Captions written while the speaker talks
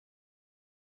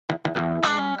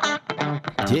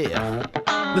Yeah,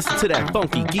 listen to that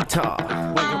funky guitar.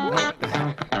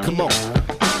 Come on,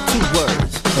 2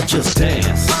 words, just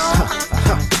dance.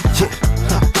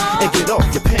 Yeah, and get off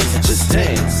your pants and just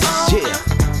dance. Yeah,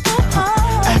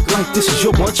 act like this is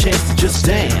your one chance to just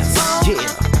dance. Yeah,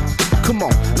 come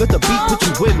on, let the beat put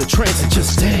you in the trance and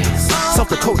just dance. South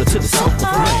Dakota to the south of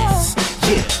France.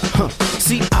 Yeah,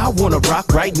 see, I wanna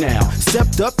rock right now.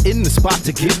 Stepped up in the spot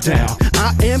to get down.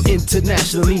 I am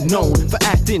internationally known for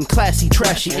acting classy,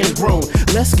 trashy, and grown.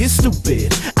 Let's get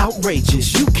stupid,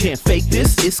 outrageous. You can't fake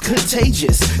this, it's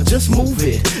contagious. Just move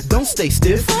it, don't stay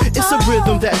stiff. It's a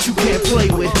rhythm that you can't play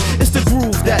with. It's the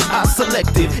groove that I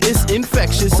selected. It's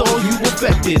infectious, all you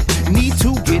affected. Need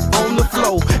to get on the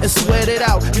flow and sweat it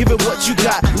out. Give it what you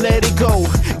got, let it go.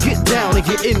 Get down and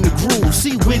get in the groove.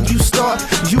 See, when you start,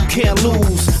 you can't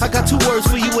lose. I got 2 words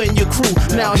for you and your crew.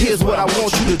 Now here's what I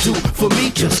want you to do. For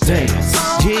me, just dance.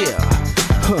 Yeah.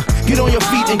 Get on your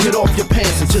feet and get off your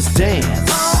pants and just dance.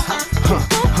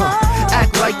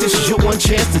 Act like this is your one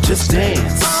chance to just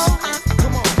dance.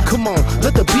 Come on,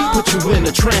 let the beat put you in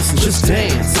a trance and just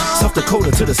dance. South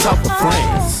Dakota to the south of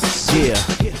France. Yeah,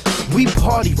 we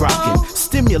party rocking,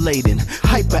 stimulating,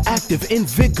 hyperactive,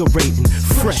 invigorating,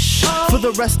 fresh. For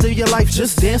the rest of your life,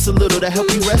 just dance a little to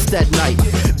help you rest that night.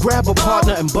 Grab a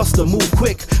partner and bust a move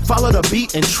quick. Follow the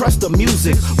beat and trust the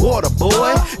music. Water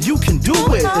boy, you can do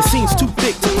it. The scene's too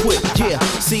thick to quit. Yeah,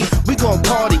 see, we gon'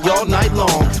 party all night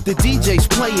long. The DJ's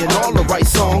playing all the right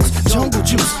songs. Jungle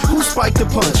Juice, who spiked the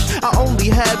punch? I only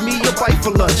had me a bite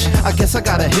for lunch. I guess I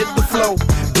gotta hit the flow,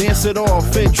 dance it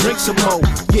off and drink some more.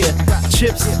 Yeah,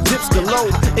 chips, dips galore.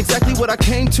 Exactly what I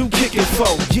came to kicking for.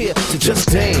 Yeah, to just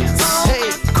dance. Hey,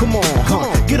 come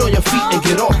on, get on your feet and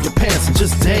get off your pants and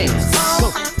just dance.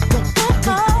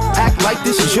 Act like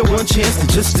this is your one chance to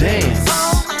just dance.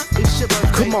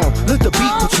 Come on, let the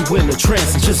beat put you in a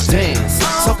trance and just dance.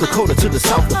 South Dakota to the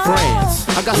south of France.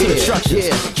 I got some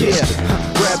instructions. Yeah.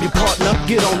 Grab your partner,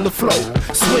 get on the floor.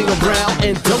 Swing around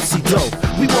and do-si-do.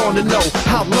 We wanna know,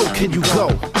 how low can you go?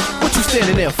 What you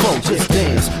standing there for? Just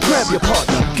dance. Grab your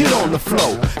partner, get on the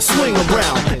floor. Swing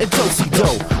around and do-si-do.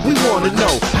 We wanna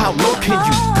know, how low can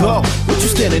you go? What you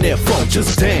standing there for?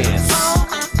 Just dance.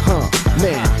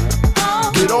 Man,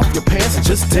 get off your pants and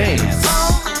just dance.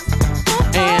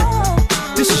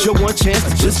 And this is your one chance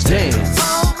to just dance.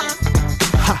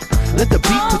 Ha, let the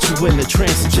beat put you in the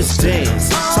trance and just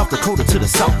dance. South Dakota to the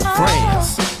south of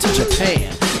France. To Japan,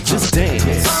 just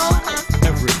dance.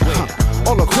 Everywhere,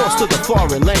 all across to the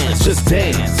foreign lands, just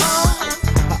dance.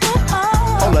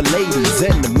 All the ladies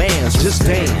and the mans, just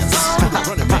dance.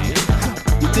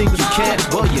 You think you can't?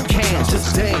 Well, you can,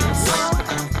 just dance.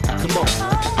 Come on,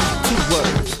 2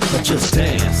 words, but just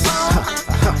dance.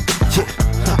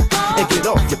 And get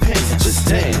off your pants and just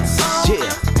dance. Yeah,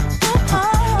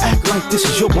 act like this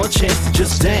is your one chance to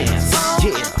just dance.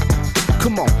 Yeah,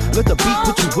 come on, let the beat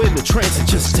put you in the trance and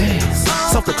just dance.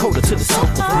 South Dakota to the south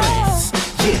of France.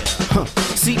 Yeah,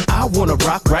 see, I wanna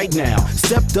rock right now.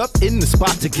 Stepped up in the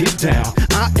spot to get down.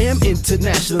 I am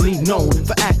internationally known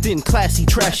for acting classy,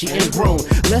 trashy, and grown.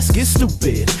 Let's get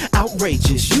stupid,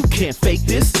 outrageous. You can't fake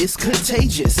this, it's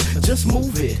contagious. Just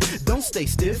move it, don't stay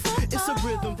stiff. It's a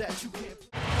rhythm that you can't